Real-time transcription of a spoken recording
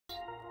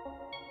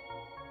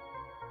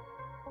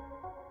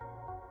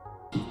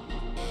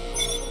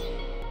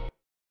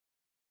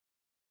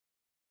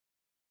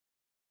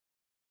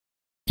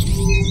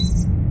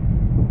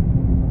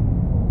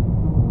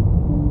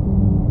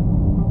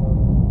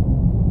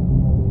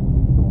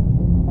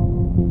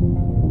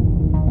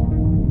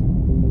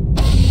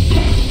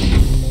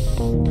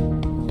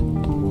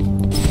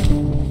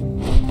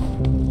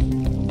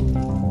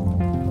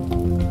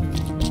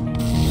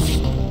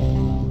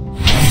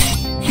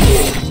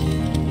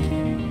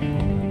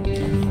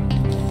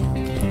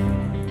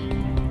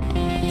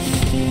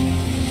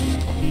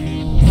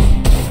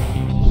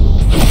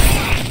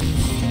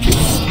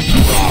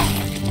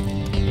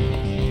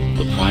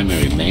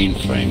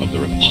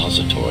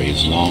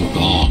is long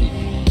gone.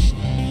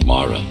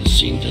 Mara has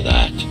seen to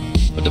that,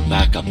 but the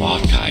backup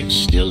archive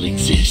still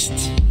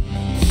exists.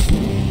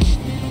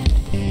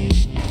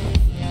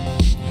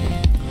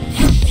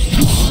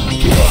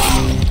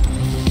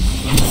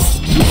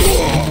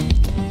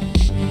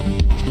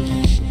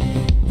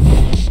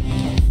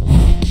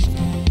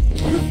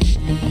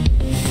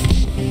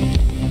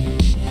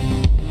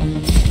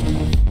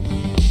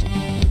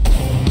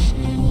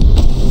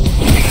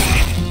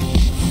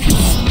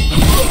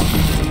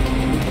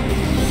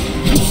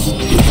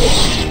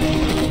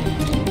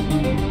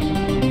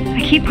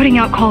 I keep putting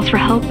out calls for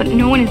help, but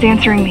no one is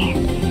answering me.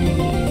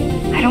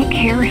 I don't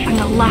care if I'm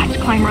the last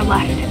climber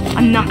left.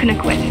 I'm not gonna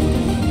quit.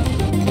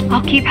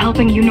 I'll keep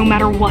helping you no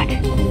matter what.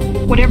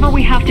 Whatever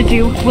we have to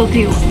do, we'll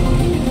do.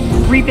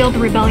 Rebuild the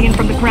rebellion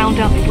from the ground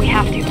up if we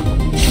have to.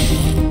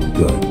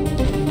 Good.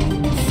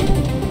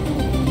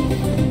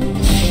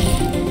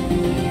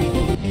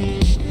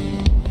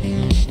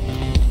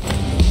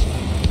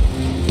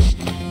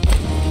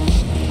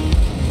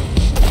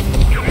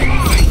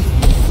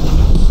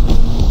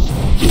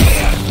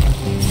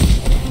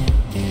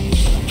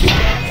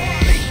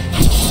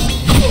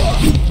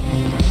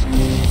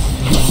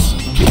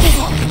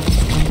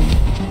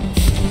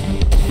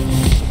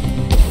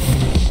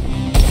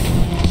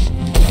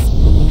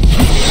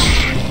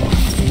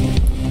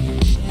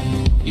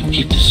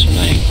 Keep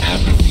displaying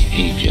aberrant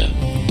behavior.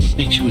 What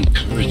makes you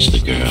encourage the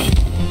girl?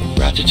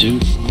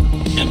 Gratitude?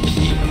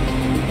 Empathy?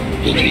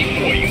 Pity?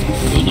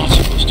 You're not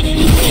supposed to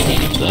feel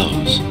any of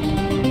those.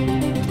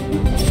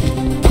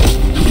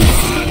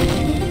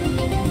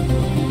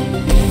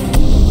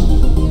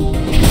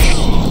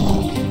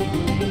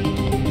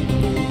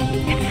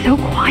 It's so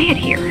quiet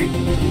here.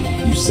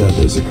 You said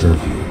there's a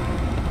curfew.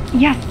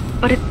 Yes,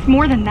 but it's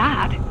more than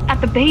that.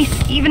 At the base,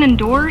 even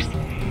indoors,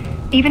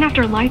 even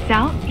after lights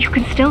out, you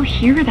can still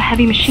hear the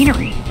heavy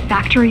machinery.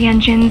 Factory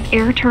engines,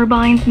 air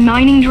turbines,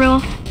 mining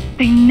drills.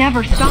 They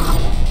never stop.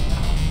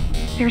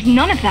 There's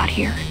none of that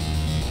here.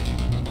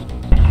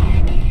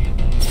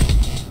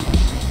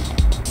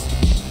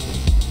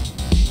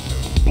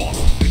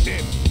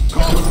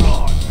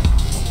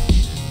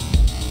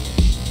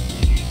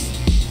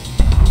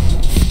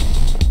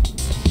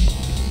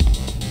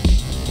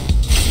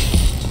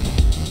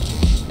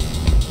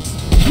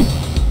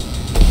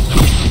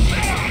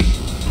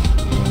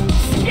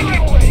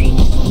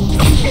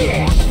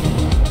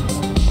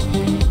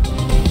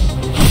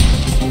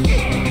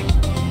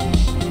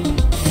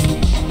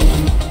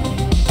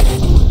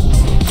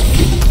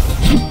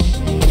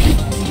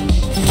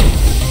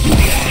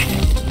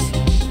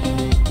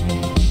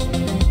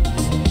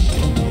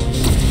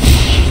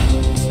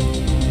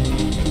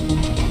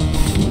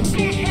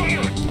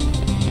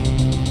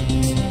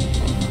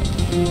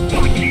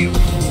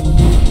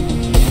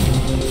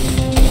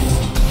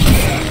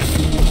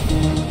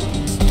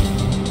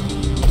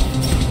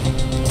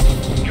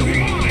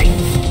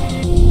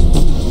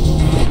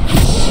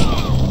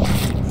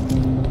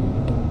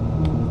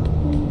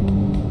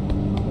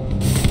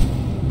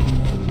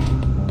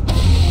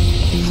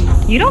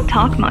 You don't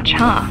talk much,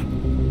 huh?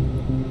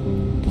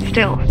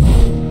 Still,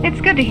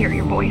 it's good to hear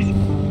your voice.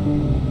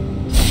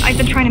 I've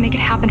been trying to make it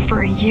happen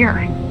for a year.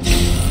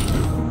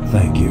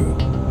 Thank you.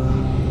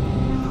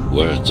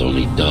 Words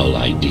only dull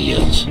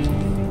ideas.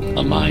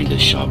 A mind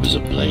as sharp as a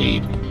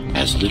blade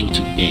has little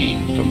to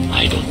gain from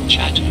idle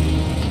chatter.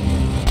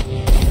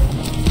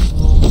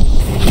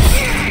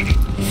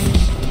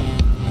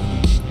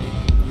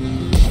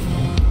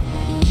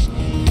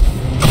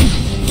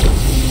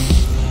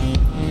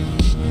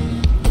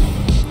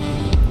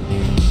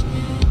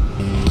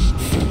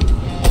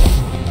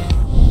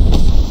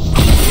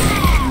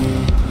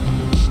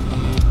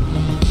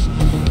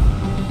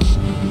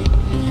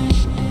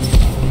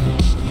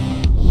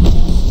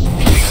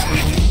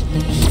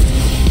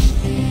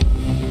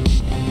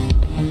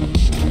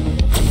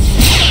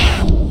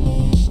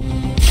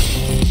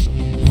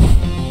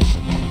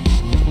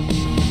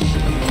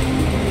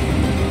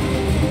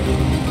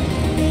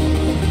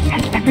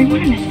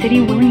 Everyone in the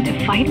city willing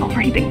to fight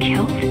already been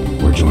killed?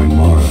 Or join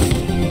Mara.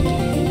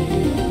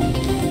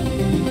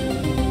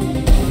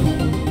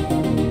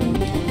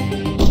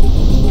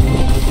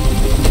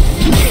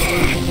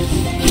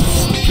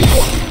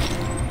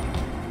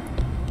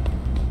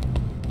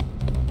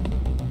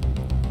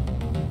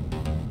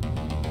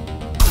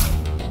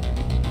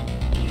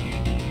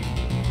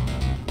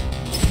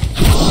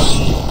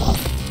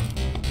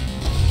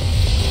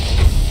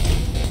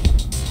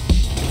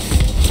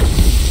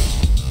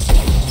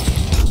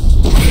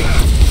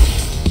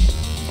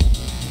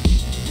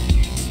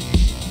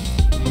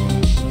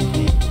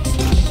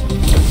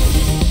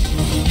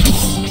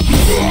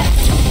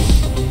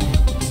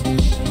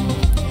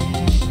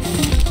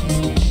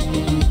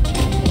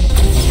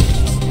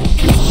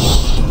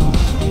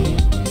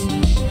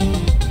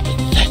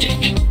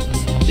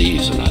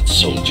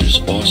 Soldiers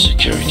or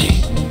security,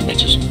 they're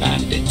just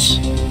bandits.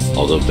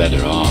 Although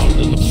better armed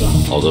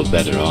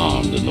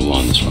than the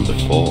ones from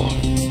before.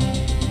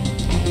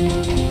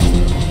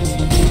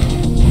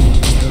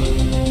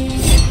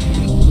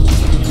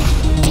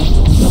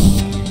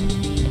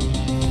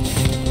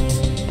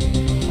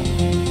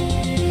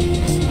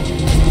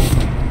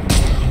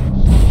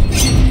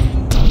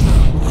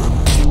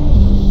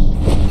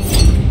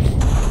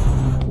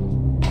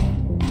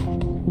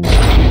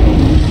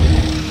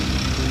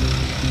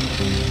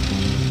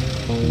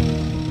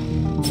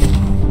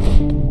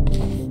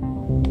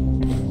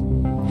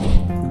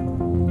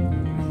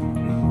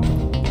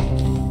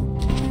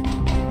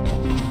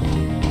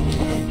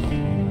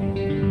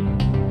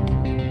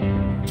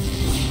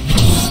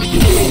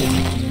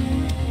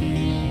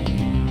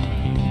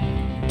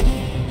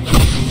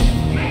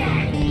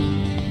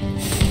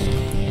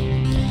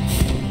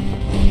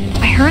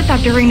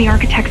 that during the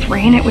architect's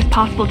reign it was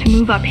possible to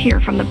move up here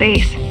from the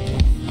base.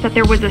 That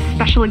there was a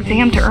special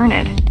exam to earn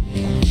it.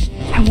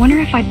 I wonder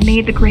if I'd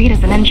made the grade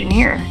as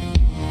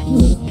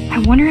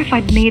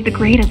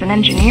an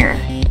engineer.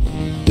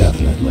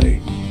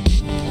 Definitely.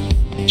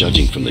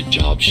 Judging from the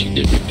job she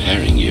did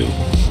repairing you,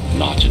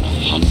 not in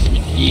 100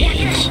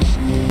 years.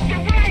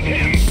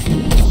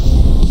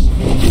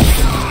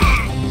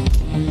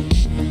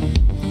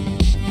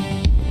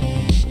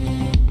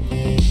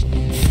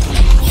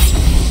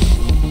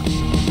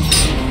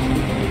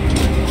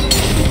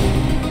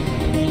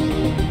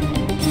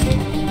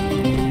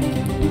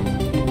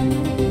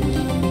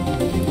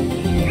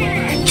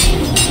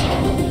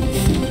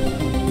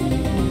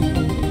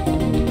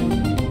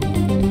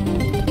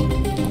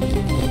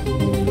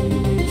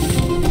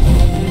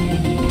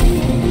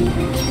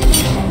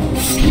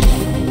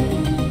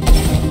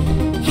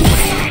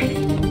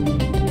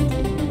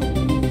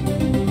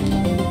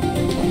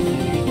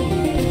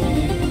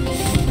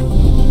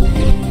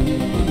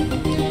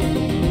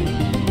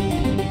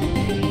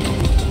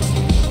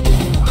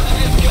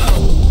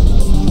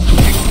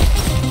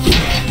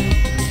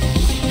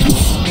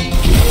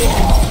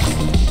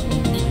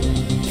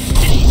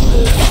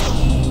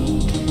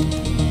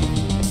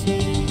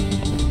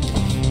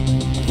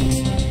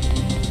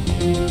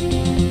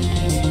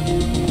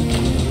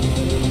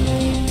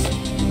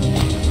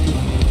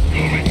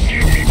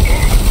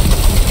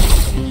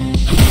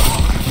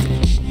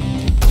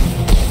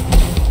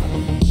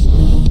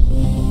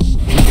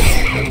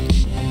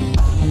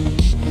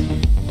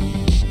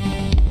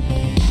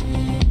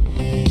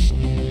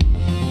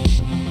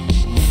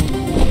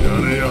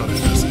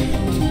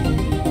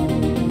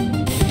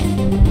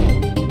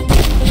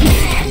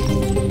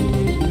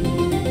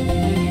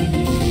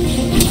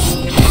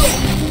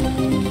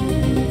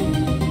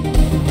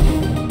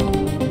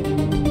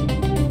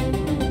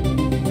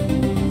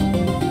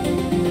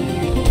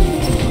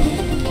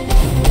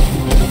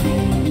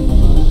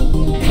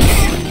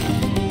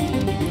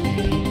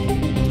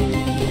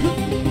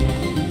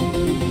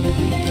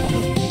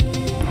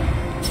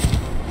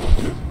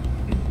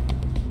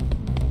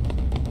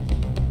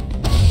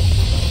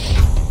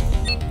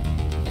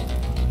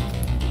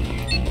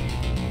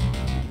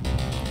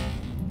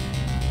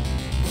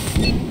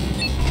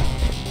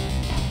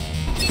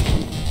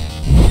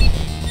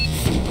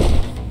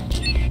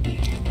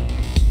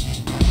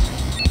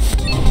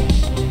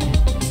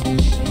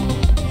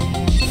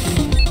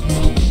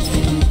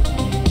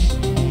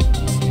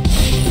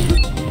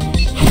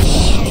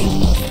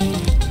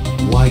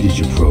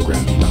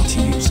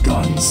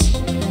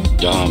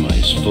 Dharma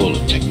is full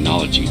of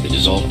technology that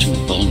is all too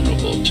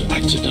vulnerable to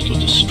accidental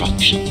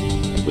destruction.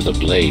 With a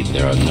blade,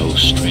 there are no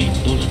stray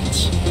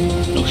bullets,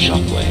 no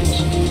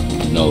shockwaves,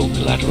 no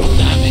collateral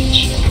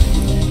damage.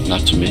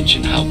 Not to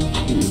mention how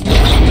cool those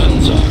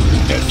guns are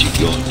compared to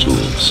your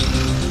tools.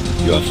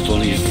 You are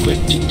fully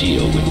equipped to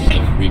deal with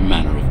every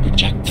manner of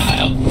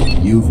projectile.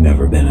 You've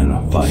never been in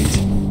a fight.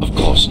 Of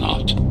course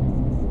not.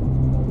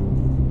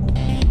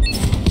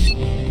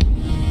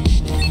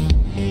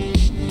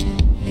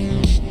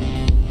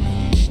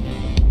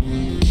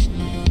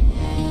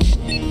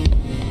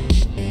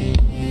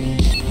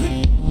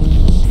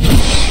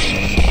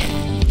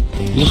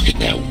 Look at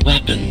their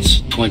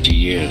weapons. 20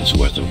 years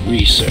worth of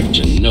research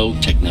and no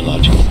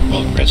technological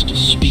progress to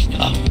speak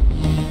of.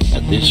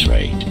 At this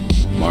rate,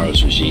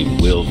 Morrow's regime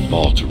will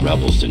fall to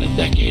rebels in a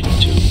decade or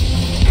two.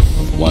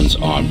 Ones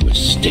armed with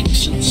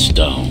sticks and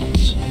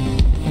stones.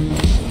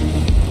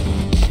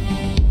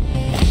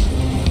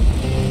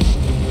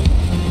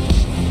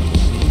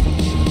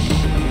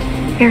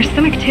 There's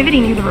some activity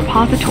near the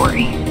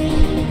repository.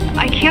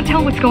 I can't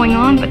tell what's going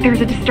on, but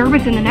there's a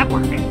disturbance in the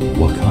network.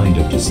 What kind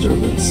of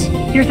disturbance?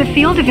 There's a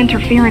field of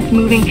interference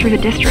moving through the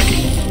district.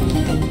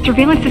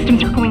 Surveillance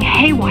systems are going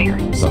haywire.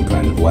 Some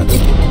kind of weapon?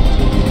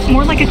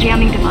 More like a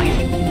jamming device.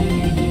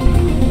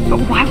 But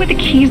why would the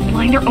keys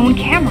blind their own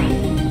cameras?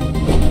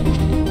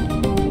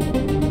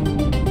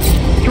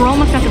 You're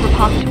almost at the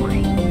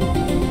repository.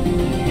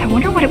 I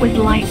wonder what it was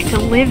like to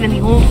live in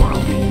the old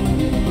world.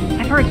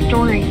 I've heard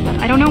stories, but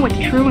I don't know what's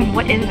true and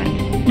what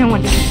isn't. No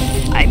one does.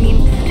 I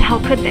mean, how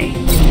could they?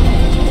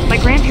 My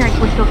grandparents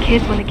were still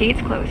kids when the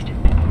gates closed.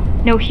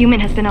 No human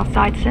has been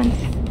outside since.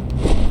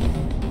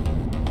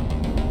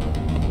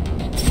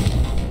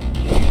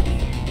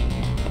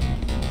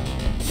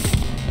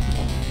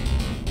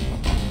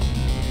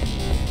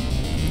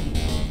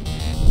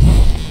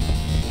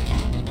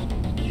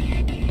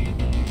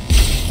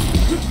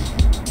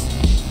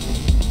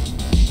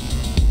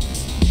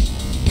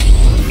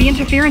 The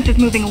interference is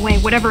moving away,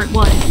 whatever it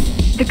was.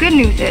 The good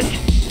news is,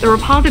 the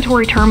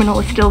repository terminal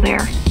is still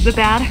there. The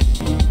bad?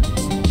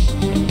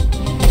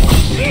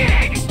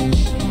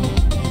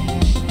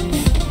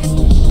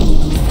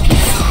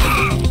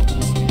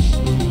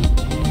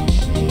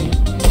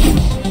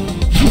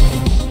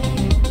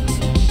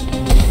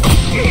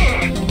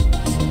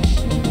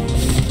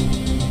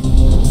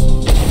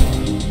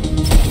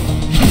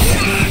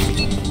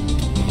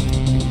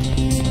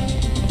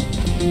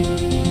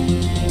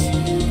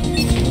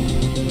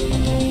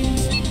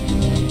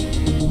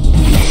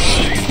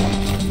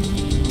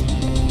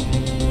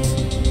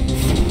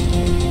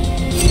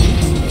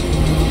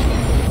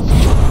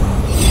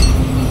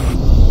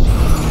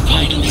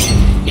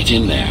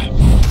 Get in there.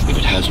 If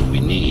it has what we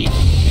need,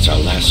 it's our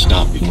last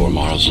stop before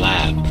Morrow's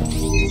lab.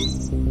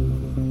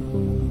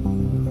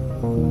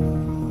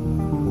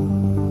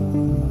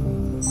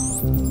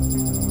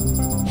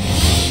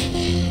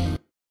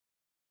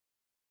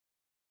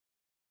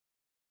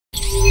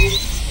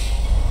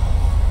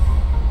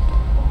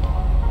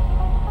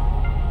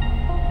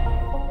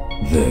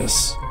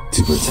 This,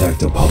 to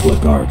protect a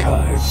public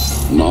archive.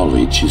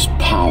 Knowledge is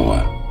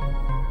power.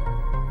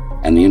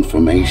 And the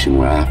information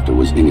we're after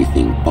was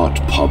anything but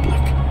public.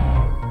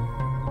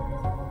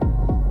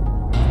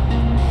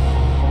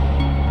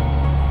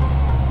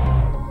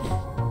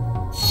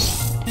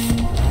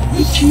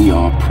 The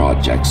GR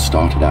project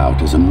started out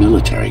as a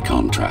military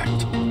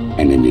contract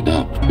and ended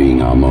up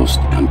being our most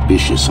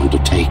ambitious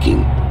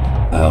undertaking.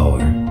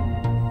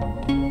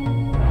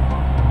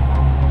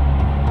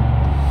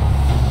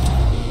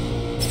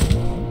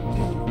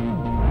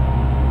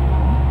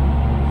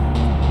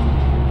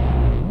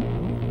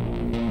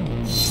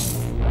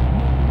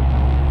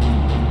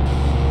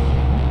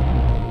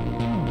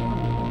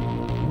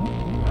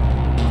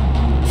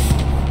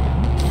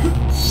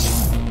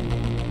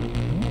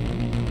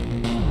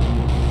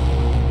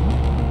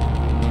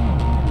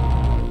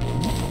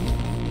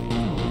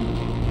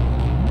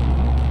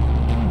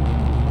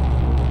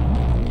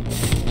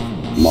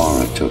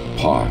 Mara took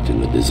part in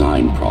the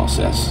design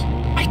process.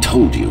 I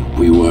told you,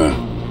 we were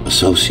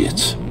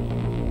associates.